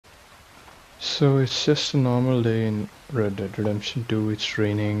So it's just a normal day in Red Dead Redemption 2. It's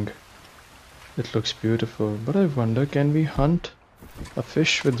raining. It looks beautiful, but I wonder, can we hunt a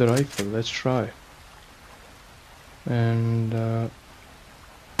fish with the rifle? Let's try. And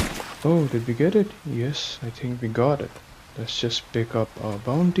oh, did we get it? Yes, I think we got it. Let's just pick up our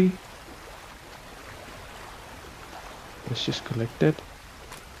bounty. Let's just collect it.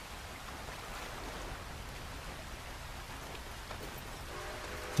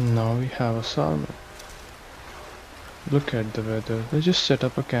 Now we have a salmon. Look at the weather. Let's just set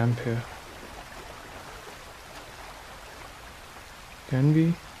up a camp here. Can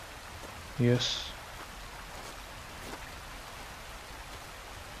we? Yes.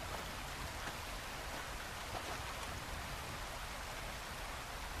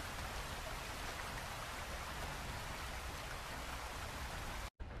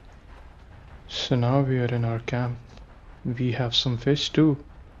 So now we are in our camp. We have some fish too.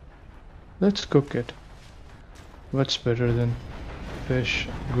 Let's cook it. What's better than fish,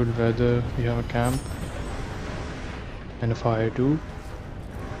 good weather, we have a camp and a fire too.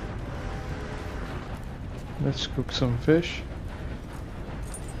 Let's cook some fish.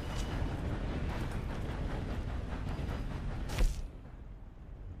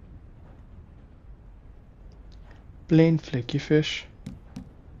 Plain flaky fish.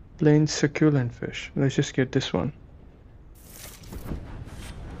 Plain succulent fish. Let's just get this one.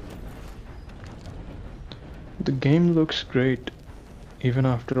 The game looks great, even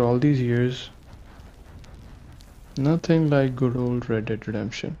after all these years. Nothing like good old Red Dead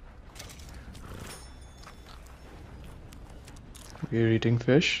Redemption. We're eating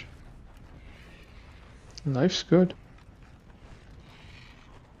fish. Life's good.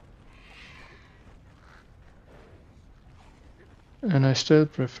 And I still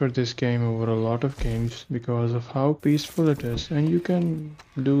prefer this game over a lot of games because of how peaceful it is, and you can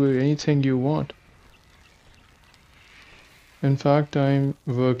do anything you want. In fact, I'm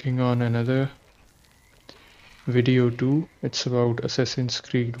working on another video too. It's about Assassin's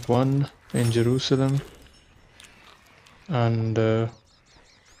Creed 1 in Jerusalem, and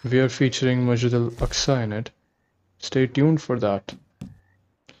we are featuring Masjid al-Aqsa in it. Stay tuned for that.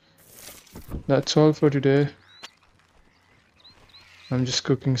 That's all for today. I'm just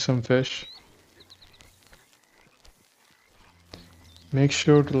cooking some fish. Make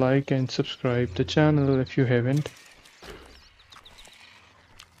sure to like and subscribe the channel if you haven't.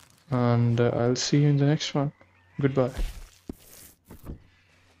 And I'll see you in the next one. Goodbye.